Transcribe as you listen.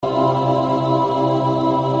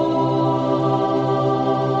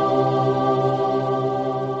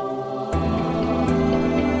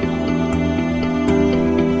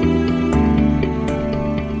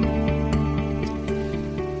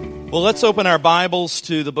Let's open our Bibles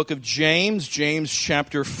to the book of James, James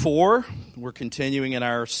chapter 4. We're continuing in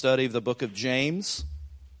our study of the book of James.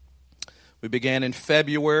 We began in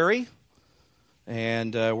February,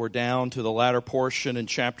 and we're down to the latter portion in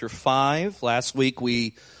chapter 5. Last week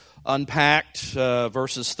we unpacked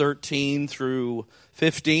verses 13 through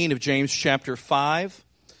 15 of James chapter 5,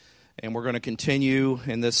 and we're going to continue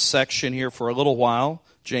in this section here for a little while.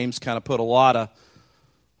 James kind of put a lot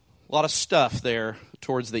of stuff there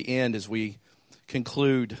towards the end as we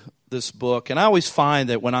conclude this book. And I always find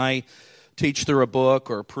that when I teach through a book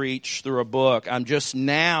or preach through a book, I'm just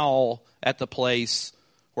now at the place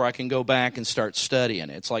where I can go back and start studying.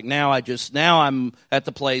 It's like now I'm at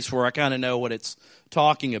the place where I kind of know what it's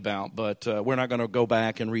talking about, but we're not going to go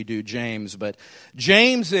back and redo James. But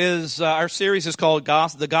James is, our series is called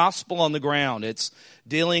The Gospel on the Ground. It's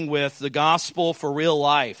dealing with the gospel for real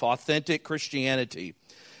life, authentic Christianity.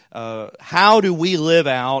 How do we live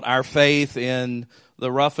out our faith in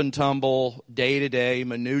the rough and tumble, day-to-day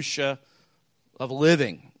minutia of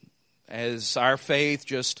living? As our faith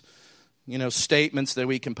just, statements that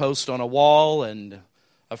we can post on a wall and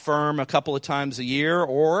affirm a couple of times a year,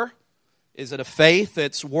 or is it a faith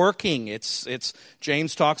that's working? It's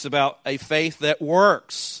James talks about a faith that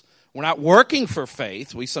works. We're not working for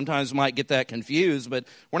faith. We sometimes might get that confused, but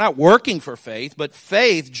we're not working for faith. But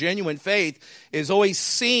faith, genuine faith, is always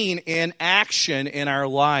seen in action in our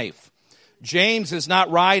life. James is not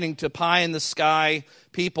writing to pie-in-the-sky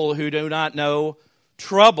people who do not know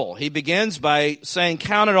trouble. He begins by saying,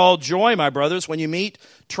 "Count it all joy, my brothers, when you meet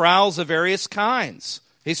trials of various kinds."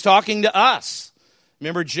 He's talking to us.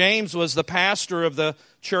 Remember, James was the pastor of the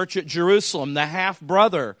church at Jerusalem, the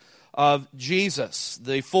half-brother of Jesus,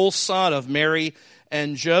 the full son of Mary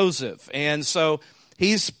and Joseph. And so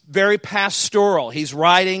he's very pastoral. He's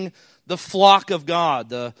writing the flock of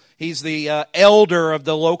God. He's the elder of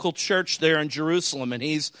the local church there in Jerusalem, and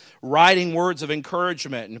he's writing words of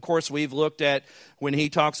encouragement. And of course, we've looked at when he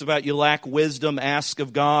talks about you lack wisdom, ask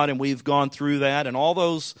of God, and we've gone through that. And all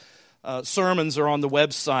those sermons are on the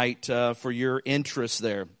website for your interest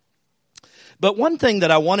there. But one thing that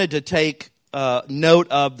I wanted to take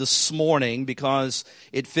note of this morning, because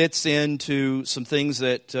it fits into some things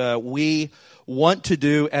that we want to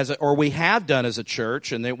do or we have done as a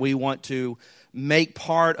church, and that we want to make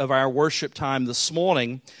part of our worship time this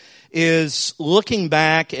morning, is looking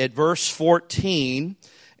back at verse 14.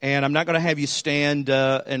 And I'm not going to have you stand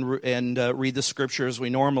and read the scripture as we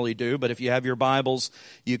normally do, but if you have your Bibles,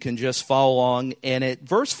 you can just follow along. And at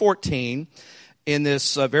verse 14, in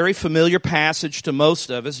this very familiar passage to most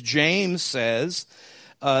of us, James says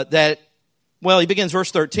he begins verse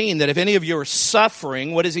 13, that if any of you are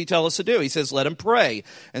suffering, what does he tell us to do? He says, let him pray.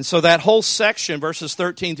 And so that whole section, verses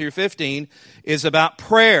 13 through 15, is about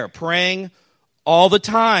prayer, praying all the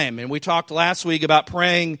time. And we talked last week about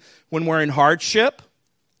praying when we're in hardship.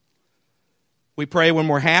 We pray when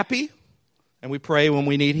we're happy, and we pray when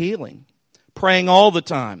we need healing. Praying all the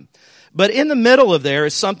time. But in the middle of there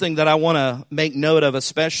is something that I want to make note of,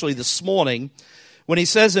 especially this morning. When he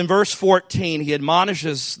says in verse 14, he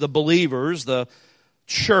admonishes the believers, the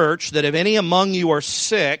church, that if any among you are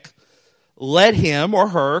sick, let him or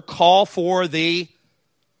her call for the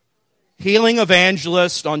healing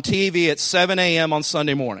evangelist on TV at 7 a.m. on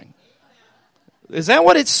Sunday morning. Is that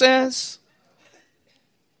what it says?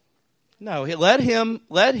 No, let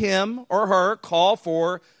him or her call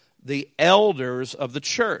for the elders of the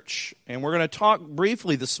church. And we're going to talk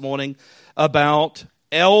briefly this morning about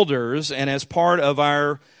elders. And as part of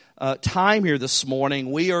our time here this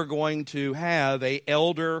morning, we are going to have an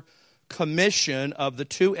elder commission of the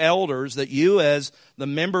two elders that you as the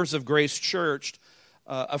members of Grace Church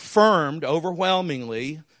affirmed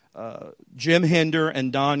overwhelmingly, Jim Hinder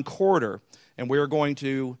and Don Corder. And we're going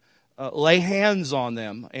to lay hands on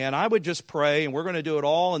them. And I would just pray, and we're going to do it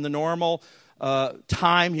all in the normal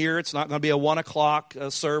time here. It's not going to be a 1 o'clock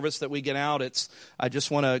service that we get out. I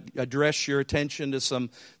just want to address your attention to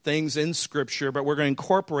some things in Scripture, but we're going to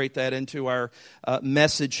incorporate that into our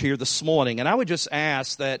message here this morning. And I would just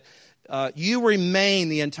ask that you remain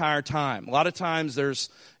the entire time. A lot of times there's,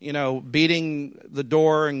 beating the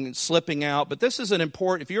door and slipping out, but this is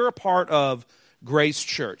if you're a part of Grace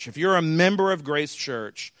Church, if you're a member of Grace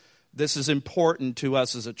Church, this is important to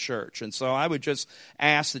us as a church. And so I would just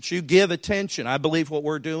ask that you give attention. I believe what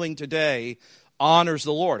we're doing today honors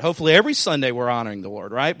the Lord. Hopefully every Sunday we're honoring the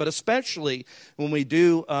Lord, right? But especially when we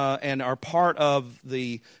do and are part of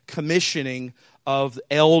the commissioning of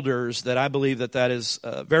elders, that I believe that is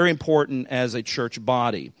very important as a church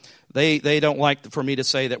body. They don't like for me to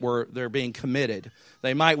say that they're being committed.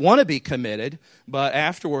 They might want to be committed, but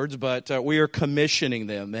we are commissioning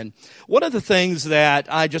them. And one of the things that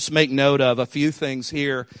I just make note of, a few things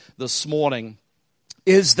here this morning,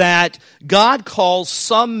 is that God calls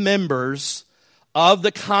some members of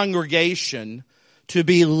the congregation to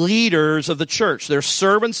be leaders of the church. They're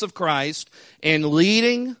servants of Christ in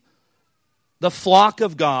leading the flock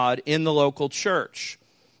of God in the local church.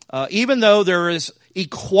 Even though there is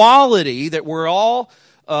equality, that we're all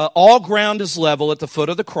ground is level at the foot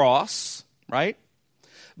of the cross, right?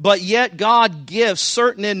 But yet God gives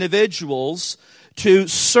certain individuals to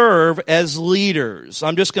serve as leaders.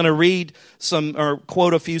 I'm just going to read or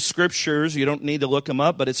quote a few scriptures. You don't need to look them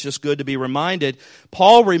up, but it's just good to be reminded.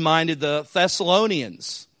 Paul reminded the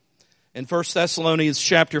Thessalonians in 1 Thessalonians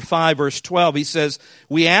chapter 5, verse 12. He says,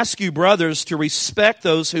 "We ask you, brothers, to respect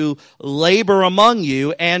those who labor among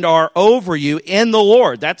you and are over you in the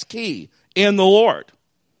Lord." That's key, in the Lord.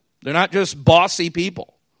 They're not just bossy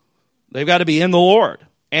people. They've got to be in the Lord,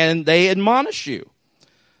 and they admonish you.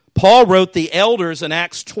 Paul wrote the elders in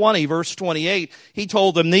Acts 20, verse 28. He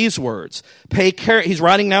told them these words. Pay care. He's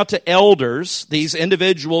writing now to elders, these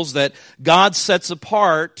individuals that God sets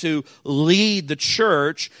apart to lead the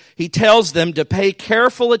church. He tells them to pay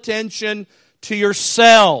careful attention to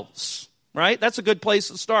yourselves, right? That's a good place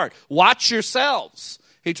to start. Watch yourselves.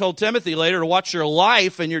 He told Timothy later to watch your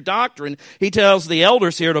life and your doctrine. He tells the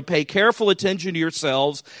elders here to pay careful attention to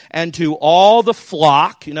yourselves and to all the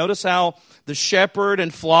flock. You notice how the shepherd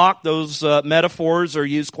and flock, those metaphors are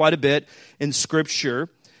used quite a bit in Scripture.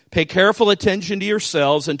 Pay careful attention to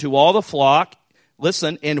yourselves and to all the flock,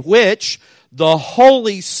 listen, in which the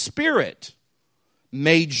Holy Spirit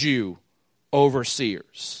made you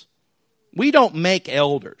overseers. We don't make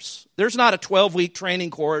elders. There's not a 12-week training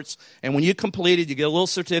course, and when you complete it, you get a little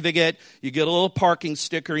certificate, you get a little parking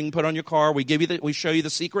sticker you can put on your car, we show you the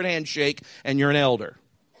secret handshake, and you're an elder.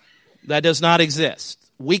 That does not exist.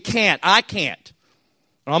 I can't.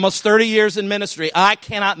 Almost 30 years in ministry, I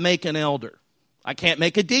cannot make an elder. I can't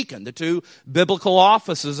make a deacon, the two biblical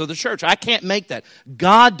offices of the church. I can't make that.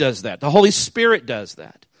 God does that. The Holy Spirit does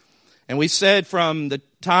that. And we said from the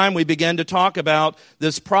time we began to talk about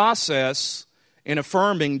this process in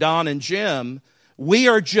affirming Don and Jim, we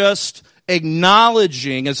are just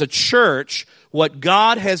acknowledging as a church what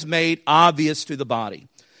God has made obvious to the body.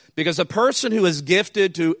 Because a person who is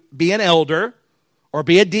gifted to be an elder or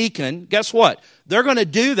be a deacon, guess what? They're going to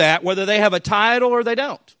do that whether they have a title or they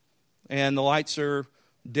don't. And the lights are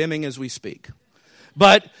dimming as we speak.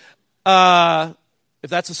 But if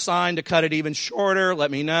that's a sign to cut it even shorter, let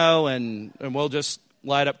me know, and we'll just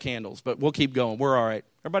light up candles. But we'll keep going. We're all right.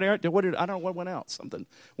 Everybody all right? I don't know what went out. Something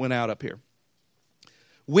went out up here.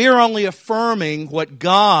 We're only affirming what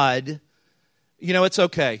God... it's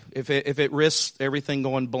okay. If it risks everything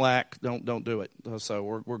going black, don't do it.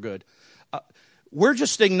 So we're good. We're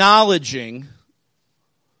just acknowledging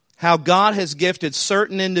how God has gifted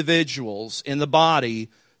certain individuals in the body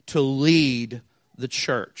to lead the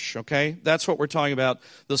church, okay? That's what we're talking about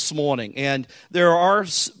this morning. And there are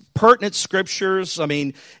pertinent scriptures. I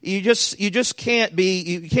mean, you just can't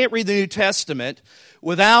read the New Testament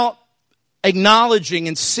without acknowledging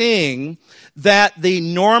and seeing that the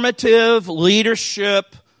normative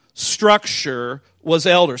leadership structure was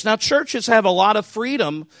elders. Now, churches have a lot of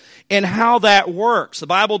freedom in how that works. The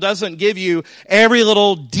Bible doesn't give you every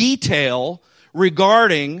little detail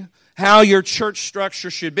regarding how your church structure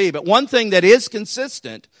should be. But one thing that is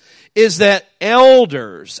consistent is that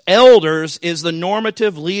elders is the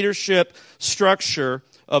normative leadership structure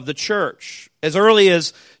of the church. As early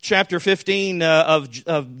as chapter 15 of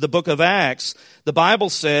the book of Acts, the Bible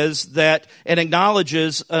says that it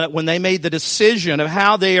acknowledges when they made the decision of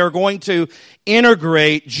how they are going to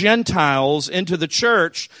integrate Gentiles into the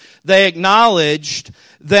church, they acknowledged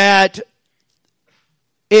that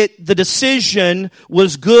the decision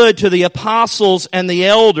was good to the apostles and the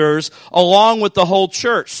elders along with the whole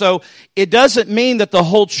church. So it doesn't mean that the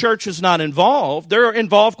whole church is not involved. They're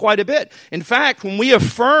involved quite a bit. In fact, when we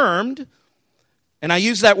affirmed, and I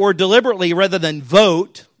use that word deliberately rather than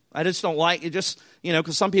vote, I just don't like it,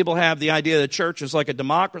 because some people have the idea the church is like a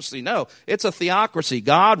democracy. No, it's a theocracy.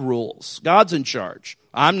 God rules. God's in charge.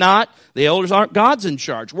 I'm not. The elders aren't. God's in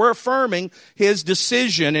charge. We're affirming His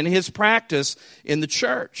decision and His practice in the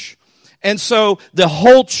church. And so the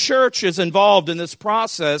whole church is involved in this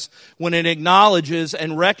process when it acknowledges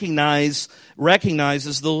and recognizes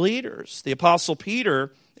the leaders. The Apostle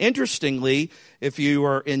Peter, interestingly, if you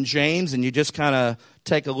are in James and you just kind of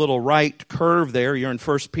take a little right curve there, you're in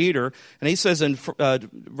 1 Peter, and he says in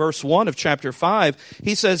verse 1 of chapter 5,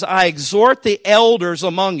 he says, I exhort the elders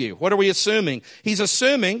among you. What are we assuming? He's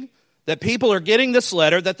assuming that people are getting this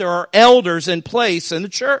letter, that there are elders in place in the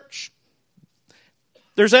church.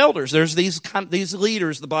 There's elders. There's these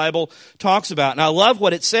leaders the Bible talks about. And I love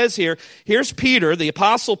what it says here. Here's Peter, the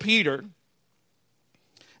Apostle Peter.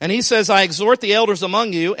 And he says, I exhort the elders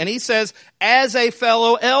among you. And he says, as a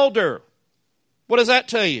fellow elder. What does that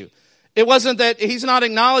tell you? It wasn't that he's not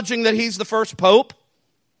acknowledging that he's the first pope.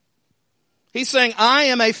 He's saying, I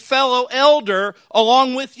am a fellow elder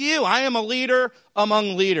along with you. I am a leader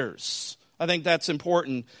among leaders. I think that's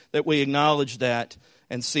important that we acknowledge that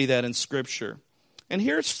and see that in Scripture. And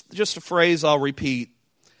here's just a phrase I'll repeat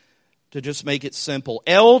to just make it simple.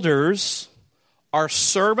 Elders are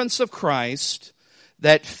servants of Christ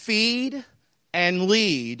that feed and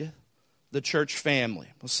lead the church family.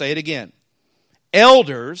 We'll say it again.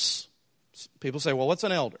 Elders, people say, well, what's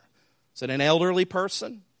an elder? Is it an elderly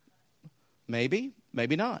person? Maybe,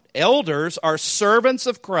 maybe not. Elders are servants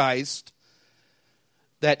of Christ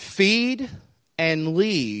that feed and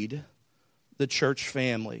lead the church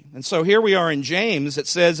family. And so here we are in James. It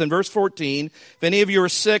says in verse 14, if any of you are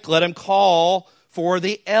sick, let him call for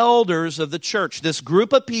the elders of the church. This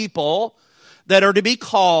group of people that are to be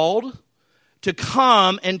called to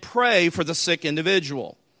come and pray for the sick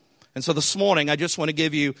individual. And so this morning, I just want to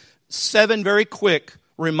give you 7 very quick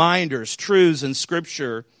reminders, truths in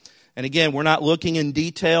Scripture. And again, we're not looking in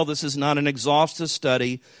detail. This is not an exhaustive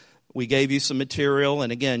study. We gave you some material,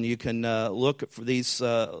 and again, you can look for these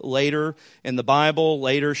later in the Bible.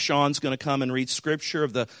 Later, Sean's going to come and read Scripture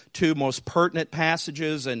of the 2 most pertinent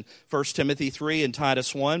passages in 1 Timothy 3 and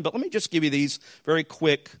Titus 1. But let me just give you these very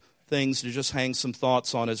quick things to just hang some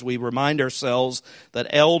thoughts on as we remind ourselves that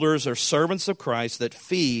elders are servants of Christ that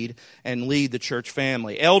feed and lead the church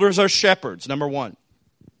family. Elders are shepherds, number 1.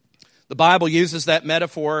 The Bible uses that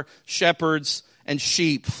metaphor, shepherds and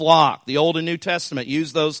sheep, flock. The Old and New Testament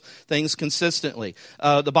use those things consistently.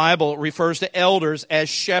 The Bible refers to elders as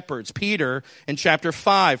shepherds. Peter, in chapter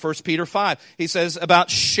 5, 1 Peter 5, he says about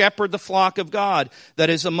shepherd the flock of God that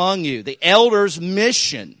is among you. The elder's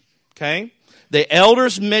mission, okay? The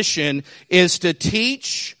elder's mission is to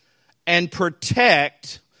teach and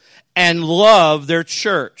protect and love their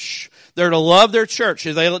church. They're to love their church.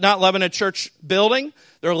 Are they not loving a church building?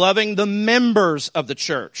 They're loving the members of the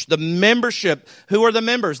church. The membership. Who are the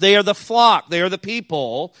members? They are the flock. They are the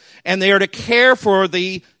people. And they are to care for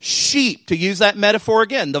the sheep, to use that metaphor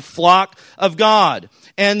again, the flock of God.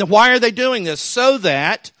 And why are they doing this? So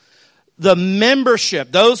that the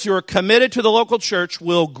membership, those who are committed to the local church,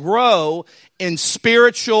 will grow in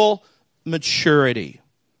spiritual maturity.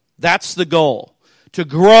 That's the goal, to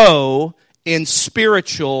grow in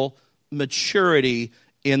spiritual maturity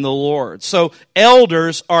in the Lord. So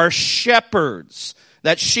elders are shepherds.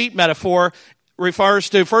 That sheep metaphor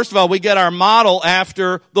refers to, first of all, we get our model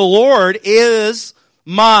after the Lord is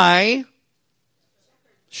my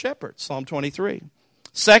shepherd, Psalm 23.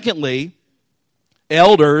 Secondly,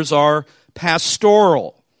 elders are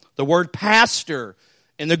pastoral. The word pastor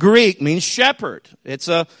in the Greek means shepherd. It's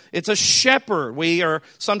a shepherd. We are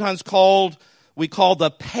sometimes called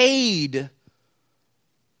the paid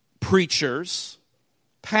preachers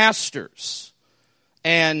pastors,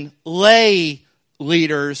 and lay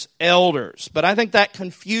leaders elders. But I think that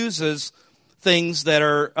confuses things that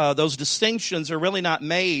are, those distinctions are really not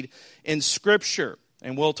made in Scripture.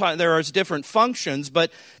 And we'll talk, there are different functions,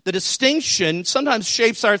 but the distinction sometimes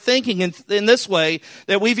shapes our thinking in this way,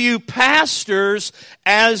 that we view pastors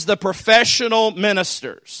as the professional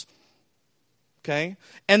ministers. Okay?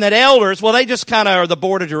 And that elders, well, they just kind of are the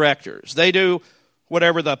board of directors. They do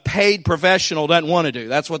whatever the paid professional doesn't want to do.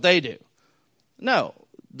 That's what they do. No,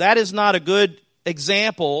 that is not a good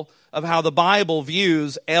example of how the Bible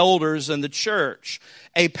views elders in the church.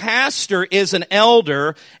 A pastor is an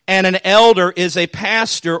elder, and an elder is a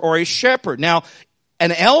pastor or a shepherd. Now,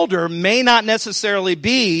 an elder may not necessarily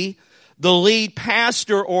be the lead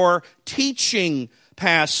pastor or teaching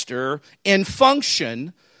pastor in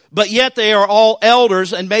function, but yet they are all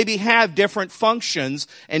elders and maybe have different functions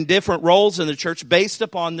and different roles in the church based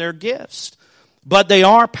upon their gifts. But they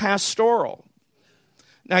are pastoral.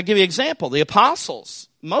 Now, I'll give you an example. The apostles,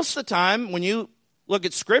 most of the time when you look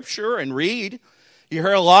at Scripture and read, you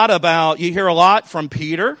hear a lot from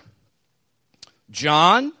Peter,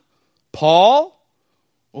 John, Paul.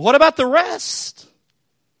 Well, what about the rest?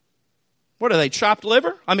 What are they, chopped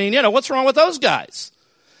liver? I mean, what's wrong with those guys?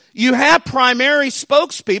 You have primary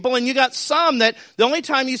spokespeople, and you got some that the only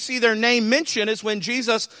time you see their name mentioned is when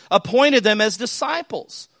Jesus appointed them as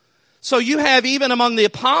disciples. So you have, even among the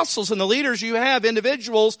apostles and the leaders, you have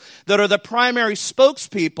individuals that are the primary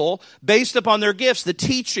spokespeople based upon their gifts, the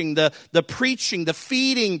teaching, the preaching, the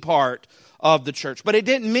feeding part of the church. But it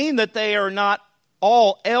didn't mean that they are not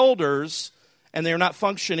all elders and they're not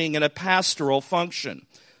functioning in a pastoral function.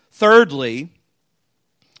 Thirdly,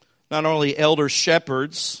 not only elders,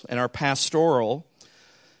 shepherds, and are pastoral,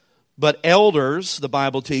 but elders, the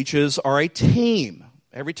Bible teaches, are a team.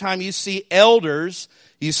 Every time you see elders,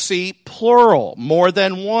 you see plural, more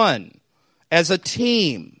than one, as a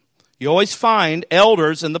team. You always find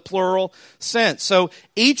elders in the plural sense. So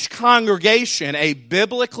each congregation, a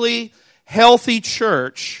biblically healthy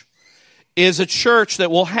church, is a church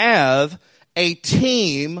that will have a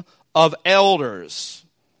team of elders.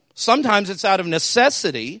 Sometimes it's out of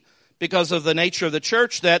necessity because of the nature of the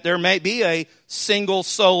church that there may be a single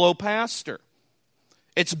solo pastor.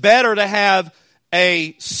 It's better to have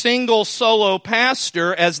a single solo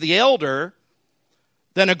pastor as the elder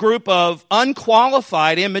than a group of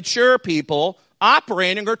unqualified, immature people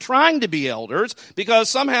operating or trying to be elders, because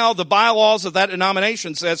somehow the bylaws of that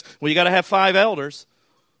denomination says, well, you got to have 5 elders.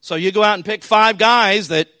 So you go out and pick 5 guys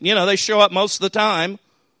that, they show up most of the time.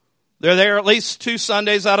 They're there at least 2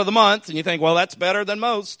 Sundays out of the month, and you think, well, that's better than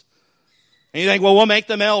most. And you think, well, we'll make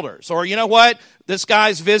them elders. Or, you know what? This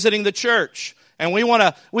guy's visiting the church, and we want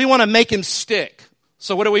to make him stick.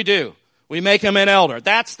 So what do? We make him an elder.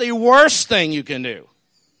 That's the worst thing you can do.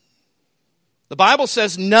 The Bible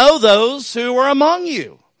says, know those who are among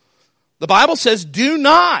you. The Bible says, do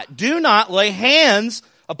not lay hands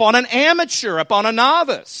upon an amateur, upon a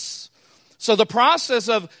novice. So the process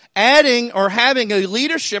of adding or having a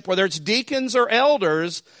leadership, whether it's deacons or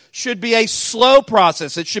elders, should be a slow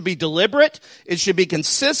process. It should be deliberate, it should be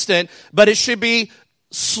consistent, but it should be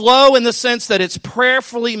slow in the sense that it's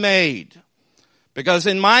prayerfully made. Because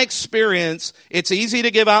in my experience, it's easy to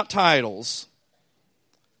give out titles.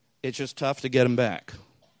 It's just tough to get them back.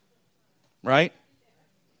 Right?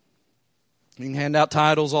 You can hand out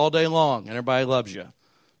titles all day long, and everybody loves you.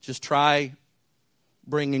 Just try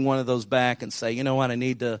bringing one of those back and say, you know what, I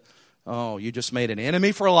need to, you just made an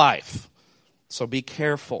enemy for life. So be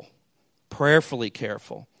careful, prayerfully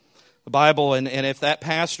careful. The Bible, and if that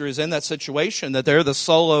pastor is in that situation, that they're the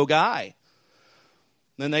solo guy,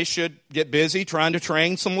 then they should get busy trying to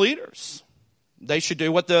train some leaders. They should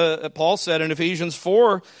do what Paul said in Ephesians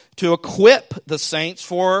 4, to equip the saints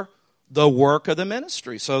for the work of the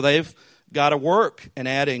ministry. So they've got to work in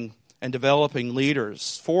adding and developing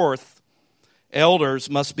leaders. Fourth, elders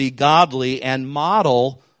must be godly and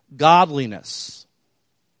model godliness.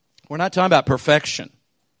 We're not talking about perfection.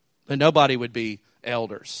 Then nobody would be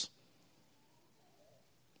elders.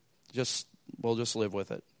 We'll just live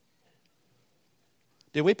with it.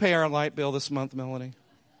 Did we pay our light bill this month, Melanie?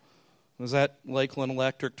 Was that Lakeland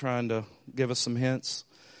Electric trying to give us some hints?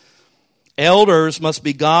 Elders must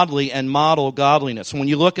be godly and model godliness. When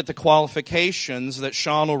you look at the qualifications that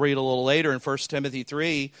Sean will read a little later in 1 Timothy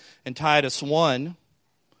 3 and Titus 1,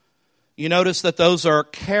 you notice that those are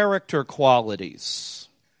character qualities.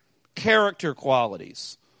 Character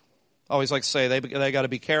qualities. I always like to say they got to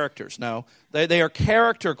be characters. No, they are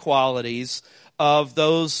character qualities of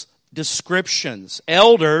those descriptions.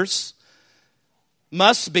 Elders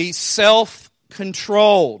must be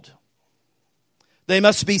self-controlled. They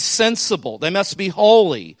must be sensible. They must be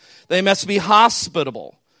holy. They must be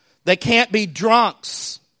hospitable. They can't be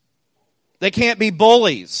drunks. They can't be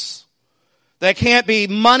bullies. They can't be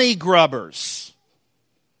money grubbers.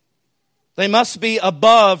 They must be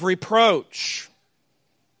above reproach.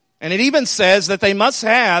 And it even says that they must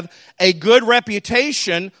have a good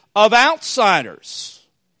reputation of outsiders.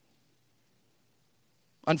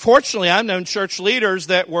 Unfortunately, I've known church leaders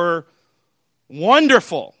that were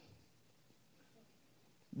wonderful.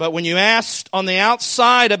 But when you asked on the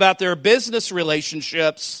outside about their business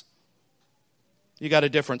relationships, you got a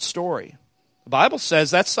different story. The Bible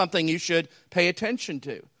says that's something you should pay attention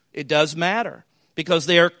to. It does matter because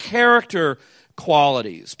they are character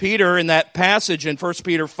qualities. Peter, in that passage in 1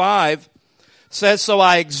 Peter 5, says, so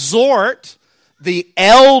I exhort the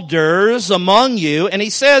elders among you, and he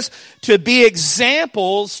says to be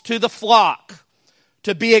examples to the flock.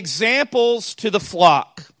 To be examples to the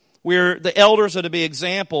flock. The elders are to be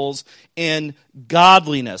examples in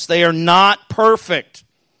godliness. They are not perfect,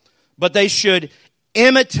 but they should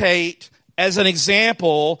imitate as an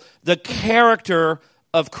example the character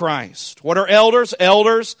of Christ. What are elders?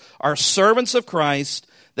 Elders are servants of Christ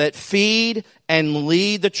that feed and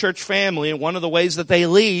lead the church family. And one of the ways that they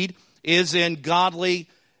lead is in godly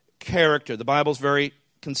character. The Bible's very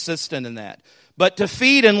consistent in that. But to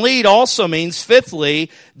feed and lead also means, fifthly,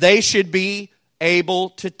 they should be able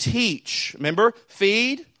to teach. Remember,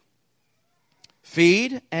 feed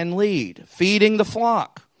and lead. Feeding the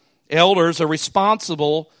flock. Elders are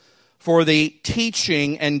responsible for the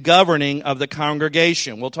teaching and governing of the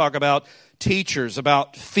congregation. We'll talk about teachers,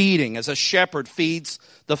 about feeding, as a shepherd feeds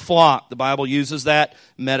the flock. The Bible uses that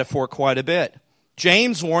metaphor quite a bit.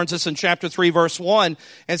 James warns us in chapter 3, verse 1,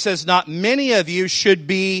 and says, not many of you should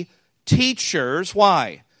be teachers.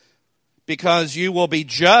 Why? Because you will be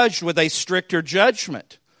judged with a stricter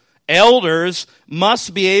judgment. Elders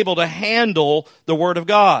must be able to handle the Word of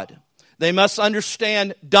God. They must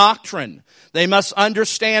understand doctrine. They must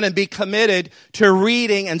understand and be committed to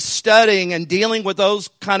reading and studying and dealing with those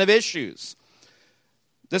kind of issues.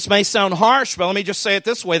 This may sound harsh, but let me just say it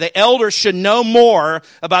this way. The elders should know more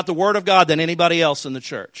about the Word of God than anybody else in the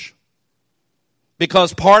church.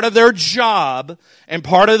 Because part of their job and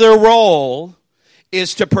part of their role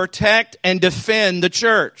is to protect and defend the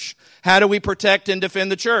church. How do we protect and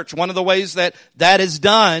defend the church? One of the ways that is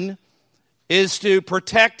done is to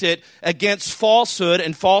protect it against falsehood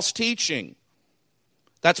and false teaching.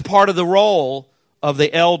 That's part of the role of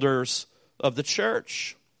the elders of the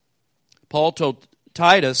church. Paul told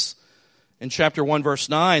Titus in chapter 1, verse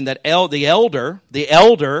 9, that the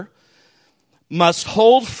elder must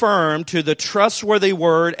hold firm to the trustworthy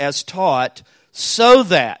word as taught, so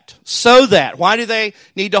that, why do they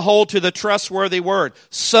need to hold to the trustworthy word?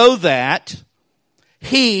 So that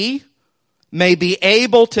he may be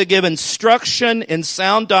able to give instruction in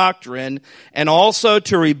sound doctrine and also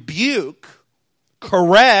to rebuke,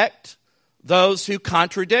 correct those who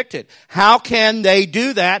contradict it. How can they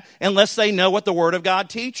do that unless they know what the Word of God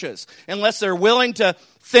teaches? Unless they're willing to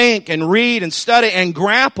think and read and study and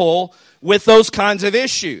grapple with those kinds of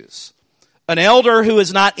issues. An elder who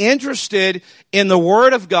is not interested in the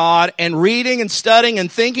Word of God and reading and studying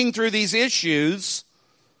and thinking through these issues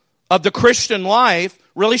of the Christian life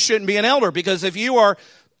really shouldn't be an elder, because if you are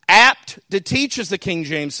apt to teach, as the King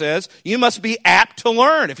James says, you must be apt to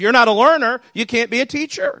learn. If you're not a learner, you can't be a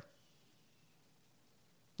teacher.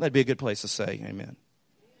 That'd be a good place to say amen.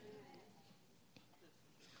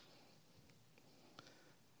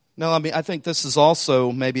 No, I think this is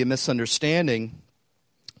also maybe a misunderstanding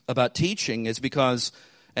about teaching, is because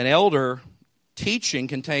an elder teaching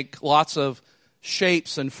can take lots of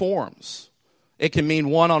shapes and forms. It can mean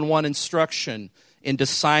one-on-one instruction in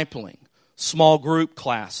discipling, small group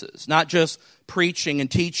classes, not just preaching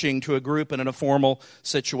and teaching to a group and in a formal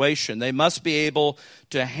situation. They must be able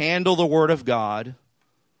to handle the Word of God.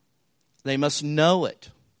 They must know it.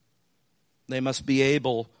 They must be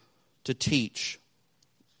able to teach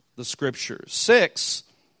the Scriptures. 6,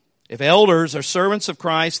 if elders are servants of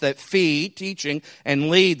Christ that feed, teaching, and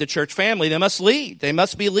lead the church family, they must lead. They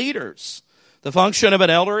must be leaders. The function of an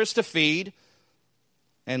elder is to feed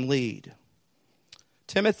and lead.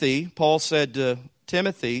 Timothy, Paul said to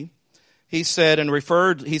Timothy, he said,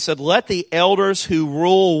 let the elders who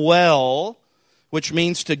rule well, which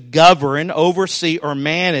means to govern, oversee, or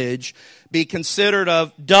manage, be considered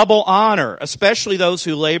of double honor, especially those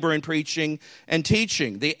who labor in preaching and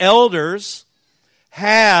teaching. The elders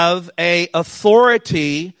have an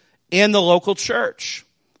authority in the local church.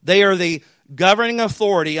 They are the governing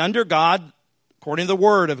authority under God, according to the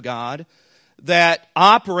Word of God, that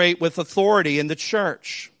operate with authority in the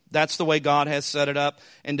church. That's the way God has set it up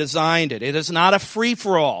and designed it. It is not a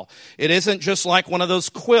free-for-all. It isn't just like one of those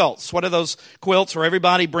quilts. What are those quilts where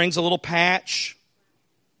everybody brings a little patch?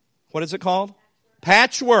 What is it called?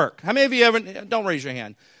 Patchwork. How many of you ever, don't raise your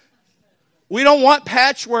hand. We don't want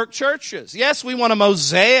patchwork churches. Yes, we want a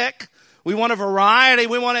mosaic. We want a variety.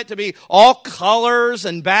 We want it to be all colors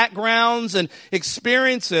and backgrounds and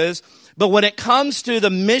experiences. But when it comes to the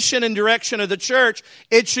mission and direction of the church,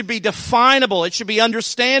 it should be definable. It should be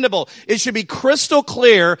understandable. It should be crystal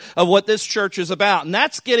clear of what this church is about. And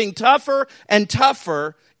that's getting tougher and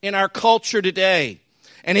tougher in our culture today.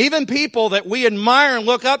 And even people that we admire and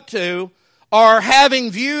look up to are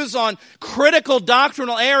having views on critical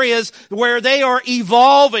doctrinal areas where they are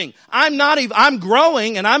evolving. I'm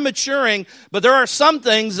growing and I'm maturing, but there are some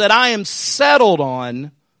things that I am settled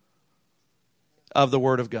on of the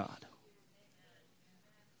Word of God.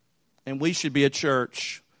 And we should be a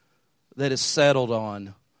church that is settled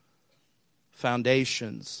on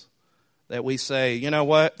foundations. That we say, you know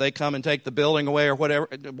what, they come and take the building away or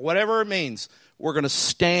whatever it means. We're going to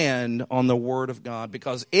stand on the Word of God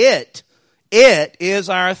because it is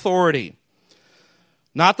our authority.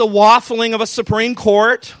 Not the waffling of a Supreme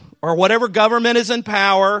Court or whatever government is in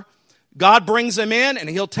power. God brings them in and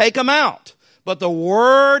He'll take them out. But the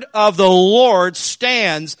word of the Lord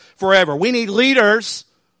stands forever. We need leaders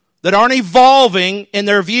that aren't evolving in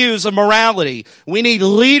their views of morality. We need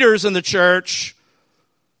leaders in the church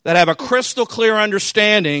that have a crystal clear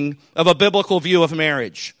understanding of a biblical view of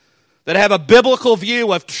marriage, that have a biblical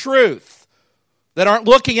view of truth, that aren't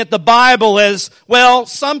looking at the Bible as, well,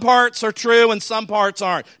 some parts are true and some parts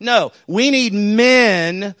aren't. No, we need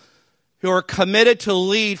men who are committed to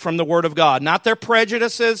lead from the Word of God. Not their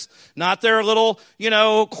prejudices, not their little,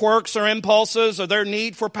 quirks or impulses or their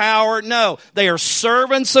need for power. No, they are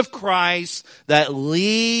servants of Christ that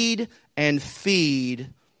lead and feed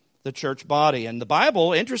the church body. And the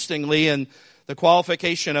Bible, interestingly, in the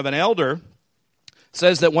qualification of an elder,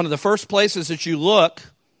 says that one of the first places that you look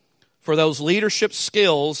for those leadership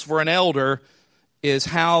skills for an elder is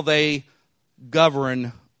how they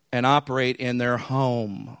govern and operate in their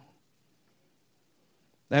home.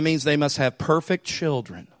 That means they must have perfect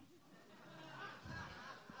children.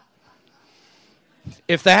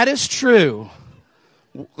 If that is true,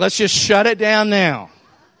 let's just shut it down now.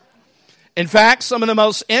 In fact, some of the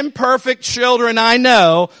most imperfect children I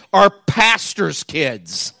know are pastors'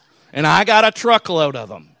 kids. And I got a truckload of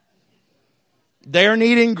them. They're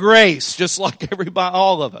needing grace, just like everybody,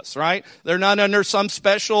 all of us, right? They're not under some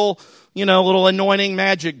special, little anointing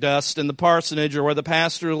magic dust in the parsonage or where the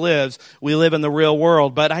pastor lives. We live in the real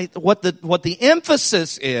world. But what the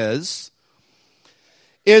emphasis is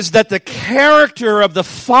that the character of the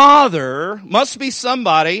father must be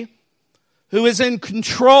somebody who is in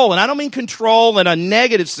control. And I don't mean control in a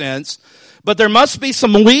negative sense, but there must be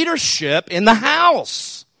some leadership in the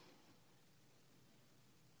house.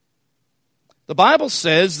 The Bible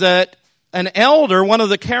says that an elder, one of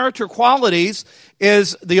the character qualities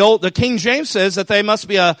is the King James says that they must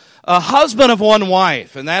be a husband of one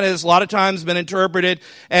wife. And that has a lot of times been interpreted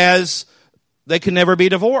as they can never be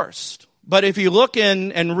divorced. But if you look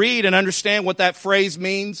in and read and understand what that phrase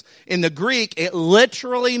means in the Greek, it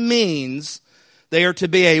literally means they are to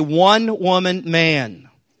be a one-woman man.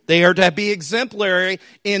 They are to be exemplary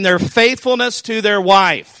in their faithfulness to their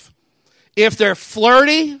wife. If they're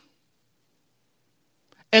flirty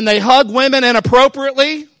and they hug women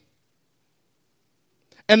inappropriately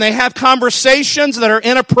and they have conversations that are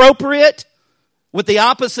inappropriate with the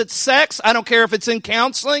opposite sex, I don't care if it's in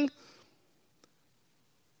counseling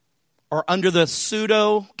or under the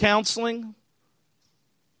pseudo-counseling,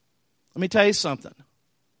 let me tell you something.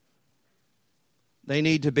 They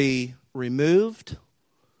need to be removed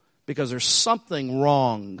because there's something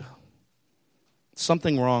wrong.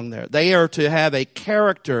 Something wrong there. They are to have a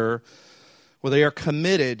character where they are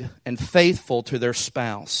committed and faithful to their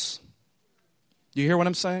spouse. Do you hear what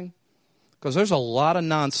I'm saying? Because there's a lot of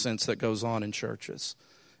nonsense that goes on in churches.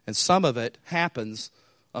 And some of it happens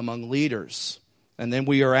among leaders. And then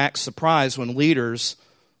we are surprised when leaders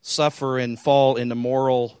suffer and fall into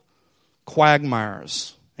moral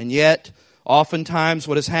quagmires. And yet, oftentimes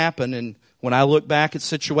what has happened, and when I look back at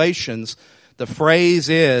situations, the phrase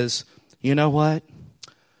is, you know what?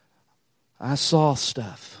 I saw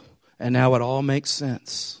stuff, and now it all makes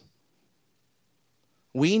sense.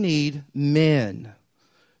 We need men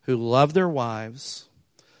who love their wives,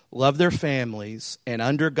 love their families, and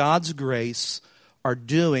under God's grace are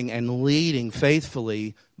doing and leading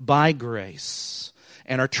faithfully by grace,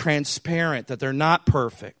 and are transparent that they're not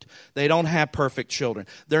perfect. They don't have perfect children.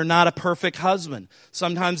 They're not a perfect husband.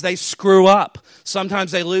 Sometimes they screw up.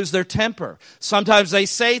 Sometimes they lose their temper. Sometimes they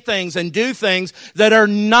say things and do things that are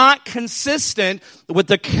not consistent with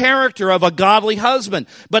the character of a godly husband.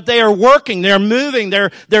 But they are working, they're moving, they're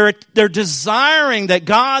desiring that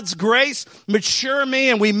God's grace mature me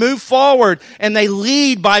and we move forward. And they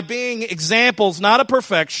lead by being examples, not of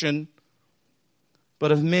perfection,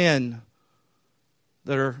 but of men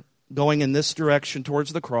that are going in this direction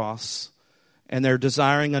towards the cross, and they're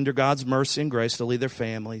desiring under God's mercy and grace to lead their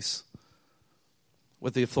families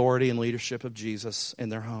with the authority and leadership of Jesus in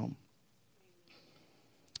their home.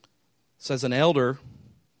 It says an elder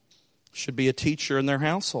should be a teacher in their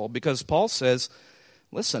household, because Paul says,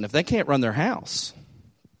 listen, if they can't run their house,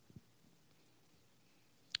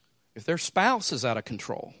 if their spouse is out of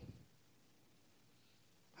control,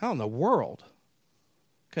 how in the world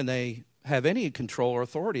can they have any control or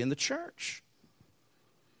authority in the church?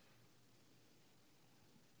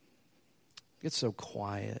 It's so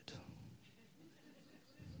quiet.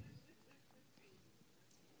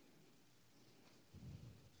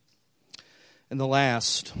 And the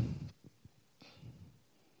last,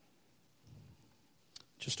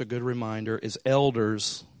 just a good reminder, is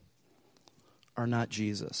elders are not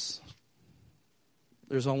Jesus.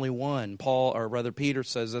 There's only one. Paul, or rather Peter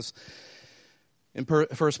says this in 1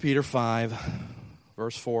 Peter 5,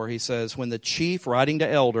 verse 4. He says, when the chief, writing to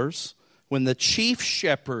elders, when the chief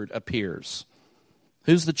shepherd appears.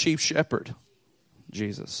 Who's the chief shepherd?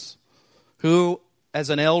 Jesus. Who, as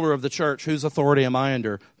an elder of the church, whose authority am I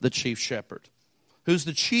under? The chief shepherd. Who's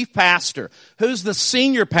the chief pastor? Who's the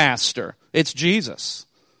senior pastor? It's Jesus.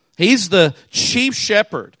 He's the chief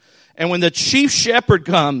shepherd. And when the chief shepherd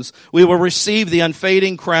comes, we will receive the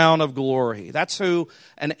unfading crown of glory. That's who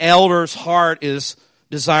an elder's heart is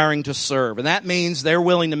desiring to serve. And that means they're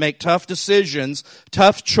willing to make tough decisions,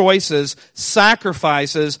 tough choices,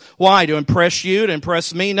 sacrifices. Why? To impress you, to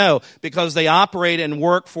impress me? No, because they operate and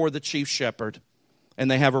work for the chief shepherd. And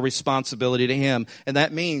they have a responsibility to him. And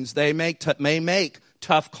that means they may make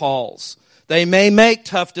tough calls. They may make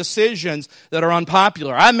tough decisions that are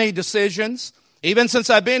unpopular. I made decisions, even since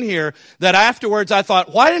I've been here, that afterwards I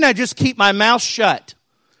thought, why didn't I just keep my mouth shut?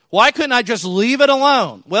 Why couldn't I just leave it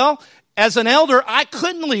alone? Well, as an elder, I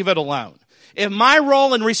couldn't leave it alone. If my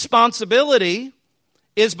role and responsibility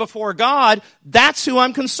is before God, that's who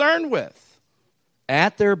I'm concerned with.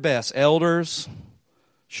 At their best, elders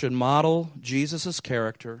should model Jesus'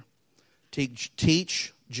 character,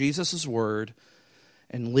 teach Jesus' word,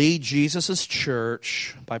 and lead Jesus'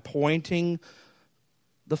 church by pointing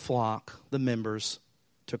the flock, the members,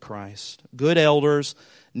 to Christ. Good elders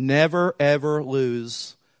never, ever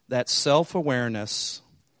lose that self-awareness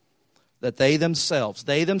that they themselves,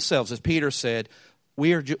 as Peter said,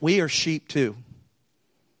 we are sheep too.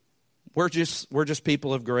 We're just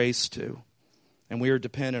people of grace too. And we are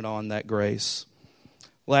dependent on that grace.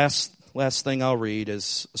 Last thing I'll read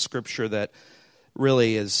is a scripture that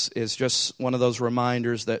really is just one of those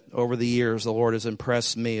reminders that over the years the Lord has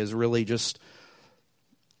impressed me, is really just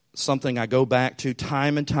something I go back to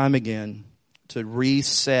time and time again to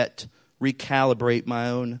reset, recalibrate my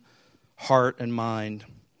own heart and mind.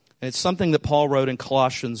 And it's something that Paul wrote in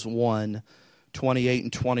Colossians 1, 28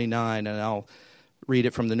 and 29, and I'll read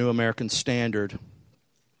it from the New American Standard.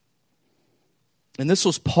 And this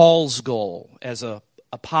was Paul's goal as an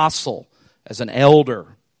apostle, as an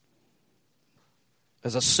elder,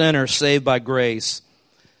 as a sinner saved by grace.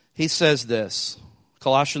 He says this,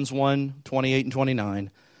 Colossians 1, 28 and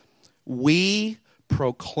 29, we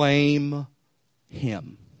proclaim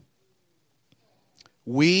him.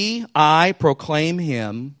 I proclaim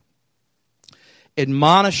him,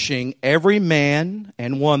 admonishing every man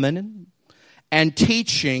and woman and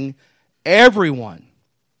teaching everyone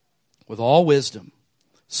with all wisdom,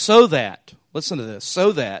 so that, listen to this,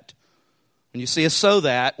 so that, when you see a so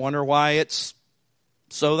that, wonder why it's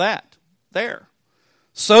so that, there.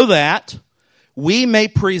 So that we may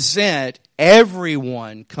present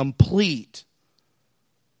everyone complete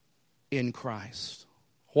in Christ.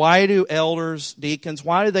 Why do elders, deacons,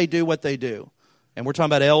 why do they do what they do? And we're talking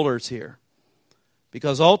about elders here.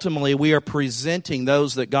 Because ultimately we are presenting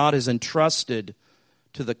those that God has entrusted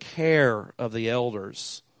to the care of the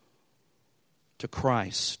elders to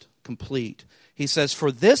Christ, complete. He says, for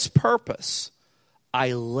this purpose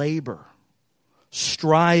I labor,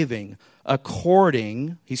 striving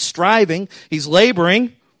according, he's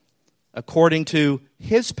laboring according to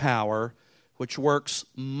his power, which works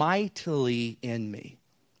mightily in me.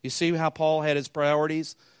 You see how Paul had his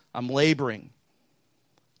priorities? I'm laboring,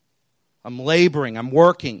 I'm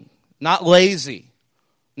working, not lazy,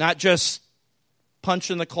 not just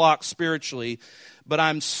punching the clock spiritually, but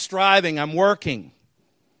I'm striving, I'm working.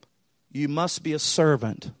 You must be a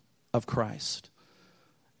servant of Christ.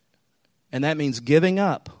 And that means giving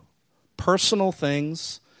up personal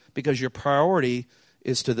things because your priority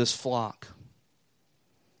is to this flock.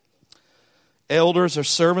 Elders are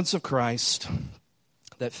servants of Christ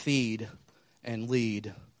that feed and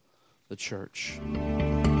lead the church.